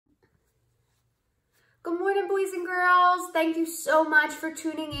Good morning, boys and girls. Thank you so much for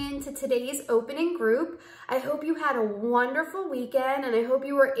tuning in to today's opening group. I hope you had a wonderful weekend and I hope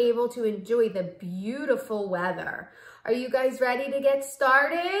you were able to enjoy the beautiful weather. Are you guys ready to get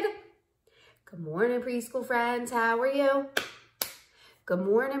started? Good morning, preschool friends. How are you? Good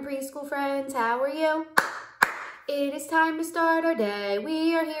morning, preschool friends. How are you? It is time to start our day.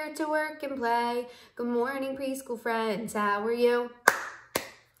 We are here to work and play. Good morning, preschool friends. How are you?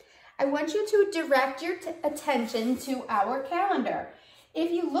 I want you to direct your attention to our calendar.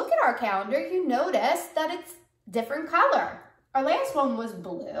 If you look at our calendar, you notice that it's different color. Our last one was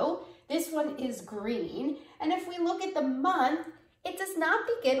blue. This one is green. And if we look at the month, it does not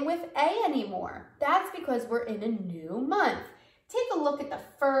begin with A anymore. That's because we're in a new month. Take a look at the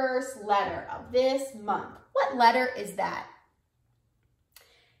first letter of this month. What letter is that?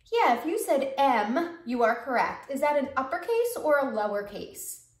 Yeah, if you said M, you are correct. Is that an uppercase or a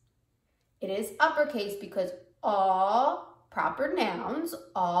lowercase? It is uppercase because all proper nouns,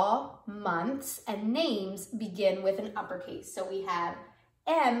 all months and names begin with an uppercase. So we have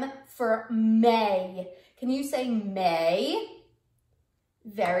M for May. Can you say May?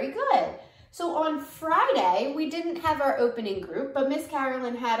 Very good. So on Friday, we didn't have our opening group, but Miss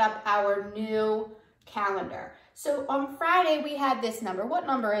Carolyn had up our new calendar. So on Friday, we had this number. What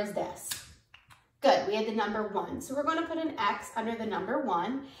number is this? Good, we had the number 1. So we're going to put an X under the number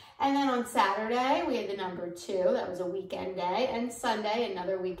 1. And then on Saturday, we had the number 2. That was a weekend day. And Sunday,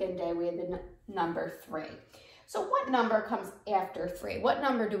 another weekend day, we had the number 3. So what number comes after 3? What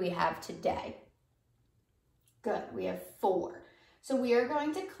number do we have today? Good, we have 4. So we are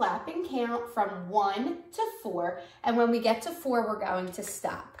going to clap and count from 1 to 4. And when we get to 4, we're going to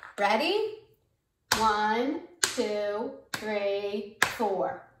stop. Ready? 1, 2, 3,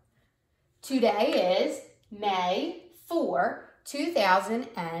 4. Today is May 4,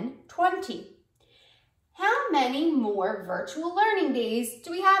 2020. How many more virtual learning days do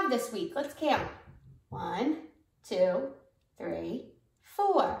we have this week? Let's count. 1, 2, 3,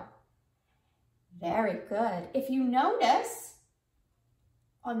 4. Very good. If you notice,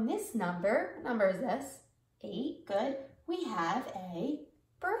 on this number, what number is this? 8, good. We have a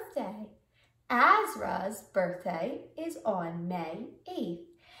birthday. Azra's birthday is on May 8th.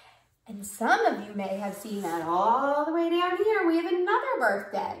 And some of you may have seen that all the way down here. We have another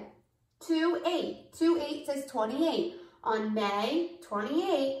birthday, 2/8. 2/8 says 28. On May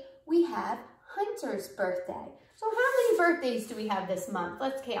 28, we have Hunter's birthday. So how many birthdays do we have this month?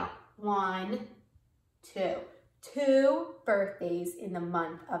 Let's count. 1, 2. 2 birthdays in the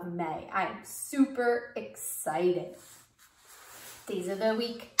month of May. I am super excited. Days of the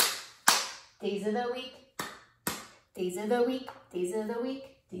week. Days of the week. Days of the week. Days of the week.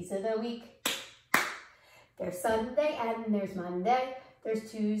 Days of the week. There's Sunday and there's Monday.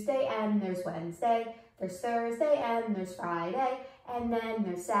 There's Tuesday and there's Wednesday. There's Thursday and there's Friday. And then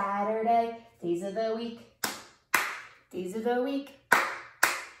there's Saturday. Days of the week. Days of the week.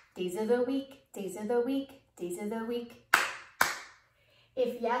 Days of the week. Days of the week. Days of the week.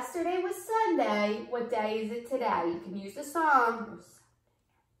 If yesterday was Sunday, what day is it today? You can use the song.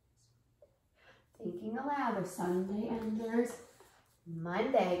 Thinking aloud. There's Sunday and there's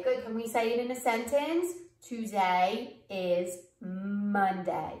Monday. Good. Can we say it in a sentence? Today is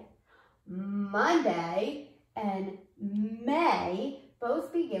Monday. Monday and May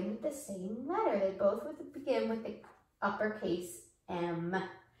both begin with the same letter. They both begin with the uppercase M.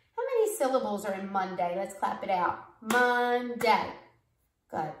 How many syllables are in Monday? Let's clap it out. Monday.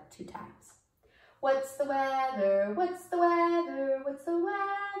 Good. 2 times. What's the weather? What's the weather? What's the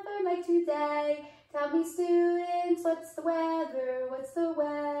weather like today? Tell me, students, what's the weather? What's the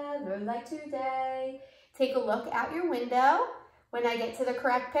weather like today? Take a look out your window. When I get to the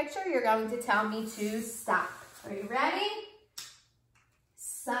correct picture, you're going to tell me to stop. Are you ready?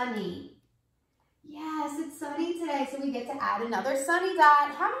 Sunny. Yes, it's sunny today, so we get to add another sunny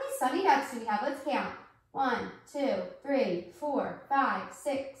dot. How many sunny dots do we have? Let's count. 1, 2, 3, 4, 5,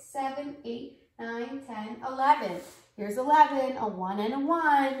 6, 7, 8, 9, 10, 11. Here's 11, a 1 and a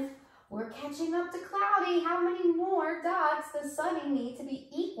 1. We're catching up to Cloudy. How many more dots does Sunny need to be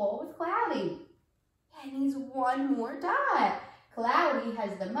equal with Cloudy? It needs 1 more dot. Cloudy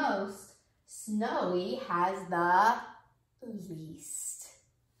has the most. Snowy has the least.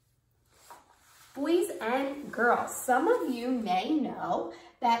 Boys and girls, some of you may know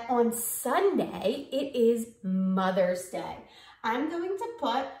that on Sunday, it is Mother's Day. I'm going to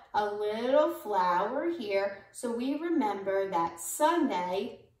put a little flower here so we remember that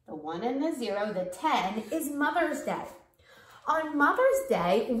Sunday, the 1 and the 0, the 10, is Mother's Day. On Mother's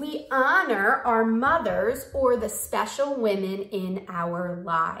Day, we honor our mothers or the special women in our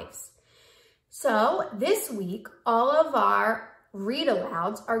lives. So this week, all of our read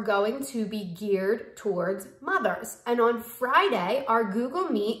alouds are going to be geared towards mothers. And on Friday, our Google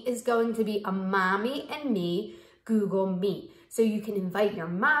Meet is going to be a mommy and me Google Meet. So you can invite your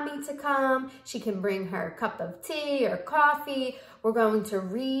mommy to come. She can bring her cup of tea or coffee. We're going to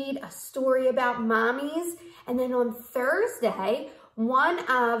read a story about mommies. And then on Thursday, one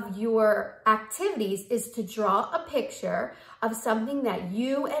of your activities is to draw a picture of something that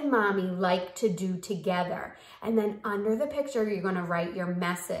you and mommy like to do together. And then under the picture, you're gonna write your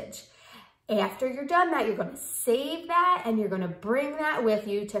message. After you're done that, you're gonna save that and you're gonna bring that with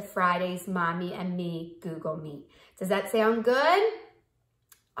you to Friday's Mommy and Me Google Meet. Does that sound good?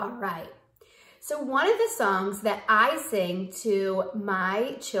 All right. So one of the songs that I sing to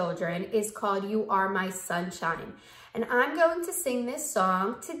my children is called You Are My Sunshine. And I'm going to sing this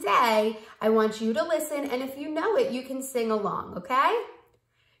song today. I want you to listen, and if you know it, you can sing along, okay?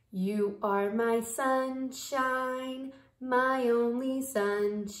 You are my sunshine, my only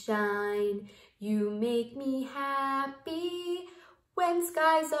sunshine. You make me happy when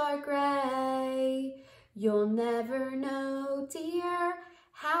skies are gray. You'll never know, dear,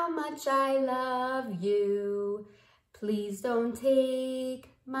 how much I love you. Please don't take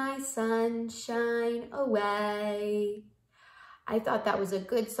my sunshine away. I thought that was a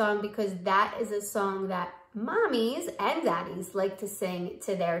good song because that is a song that mommies and daddies like to sing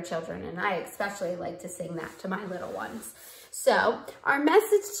to their children, and I especially like to sing that to my little ones. So our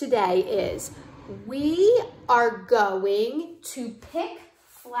message today is we are going to pick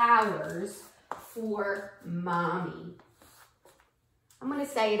flowers for mommy. I'm going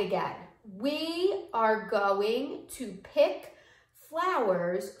to say it again. We are going to pick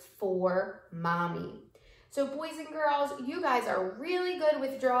flowers for mommy. So boys and girls, you guys are really good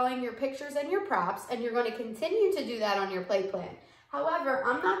with drawing your pictures and your props, and you're going to continue to do that on your play plan. However,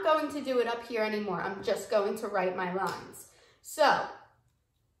 I'm not going to do it up here anymore. I'm just going to write my lines. So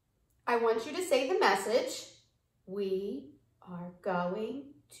I want you to say the message. We are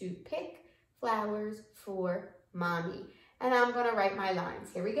going to pick flowers for mommy. And I'm going to write my lines.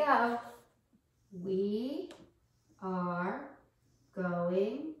 Here we go. We are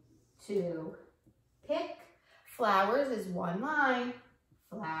going to pick flowers is one line.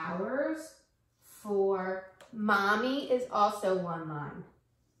 Flowers for mommy is also one line.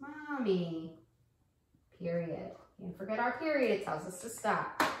 Mommy, period. Can't forget our period. It tells us to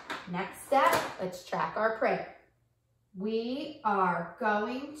stop. Next step, let's track our prayer. We are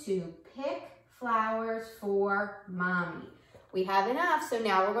going to pick flowers for mommy. We have enough, so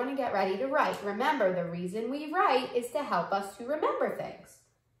now we're going to get ready to write. Remember, the reason we write is to help us to remember things.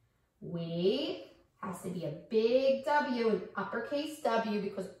 We has to be a big W, an uppercase W,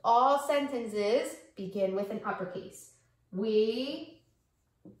 because all sentences begin with an uppercase. We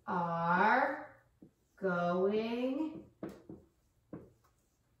are going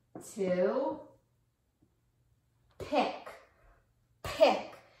to pick.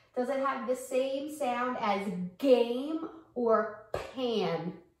 Pick. Does it have the same sound as game or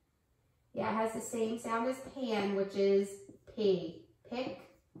pan? Yeah, it has the same sound as pan, which is P. Pick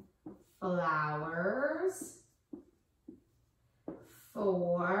flowers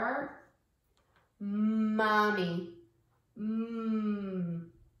for mommy.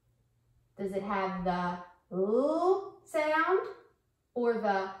 Does it have the L sound or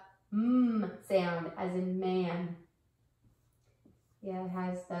the M sound as in man? Yeah, it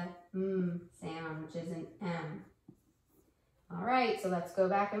has the M sound, which is an M. All right, so let's go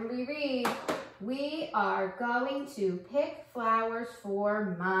back and reread. We are going to pick flowers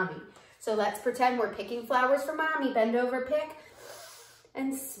for mommy. So let's pretend we're picking flowers for mommy. Bend over, pick,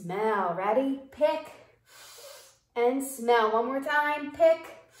 and smell. Ready? Pick and smell. One more time.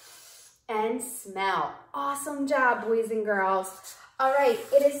 Pick and smell. Awesome job, boys and girls. All right,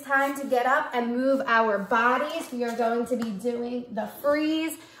 it is time to get up and move our bodies. We are going to be doing the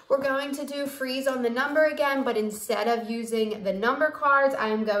freeze. We're going to do freeze on the number again, but instead of using the number cards, I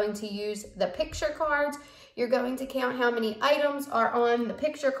am going to use the picture cards. You're going to count how many items are on the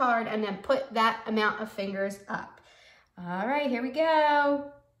picture card and then put that amount of fingers up. All right, here we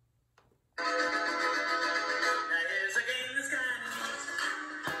go.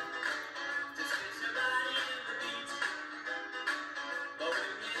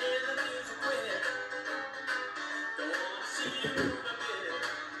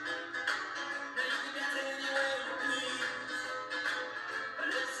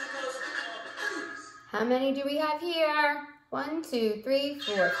 How many do we have here? 1, 2, 3,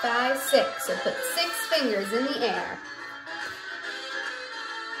 4, 5, 6. So put 6 fingers in the air.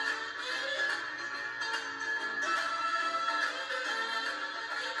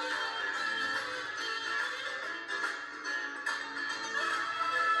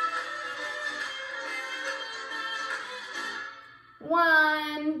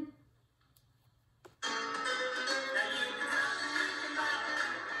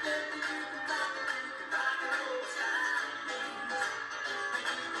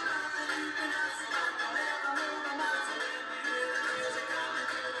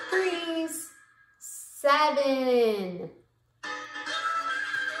 7.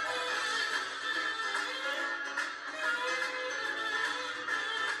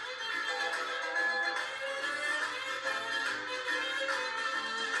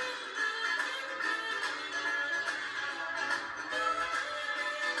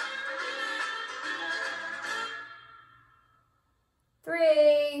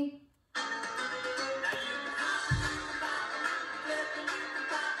 3.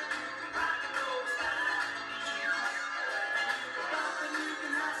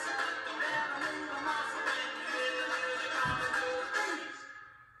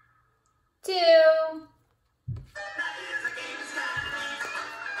 2.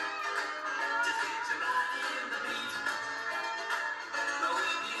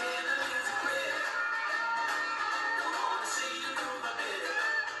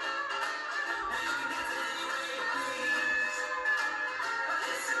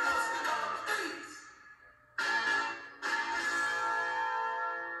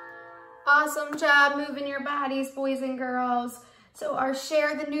 'Awesome job moving your bodies, boys and girls. So our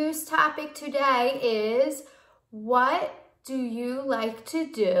Share the News topic today is, what do you like to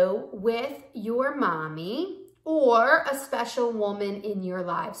do with your mommy or a special woman in your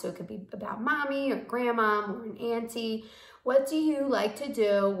life? So it could be about mommy or grandma or an auntie. What do you like to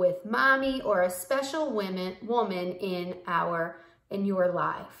do with mommy or a special woman in your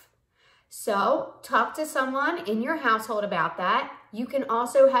life? So talk to someone in your household about that. You can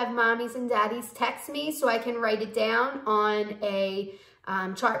also have mommies and daddies text me so I can write it down on a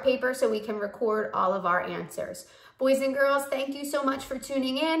chart paper so we can record all of our answers. Boys and girls, thank you so much for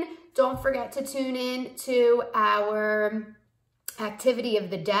tuning in. Don't forget to tune in to our activity of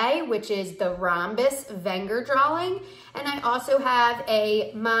the day, which is the rhombus Wenger drawing. And I also have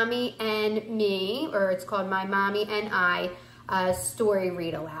a Mommy and Me, or it's called My Mommy and I story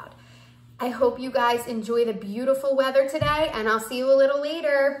read aloud. I hope you guys enjoy the beautiful weather today, and I'll see you a little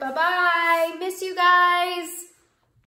later. Bye-bye. Miss you guys.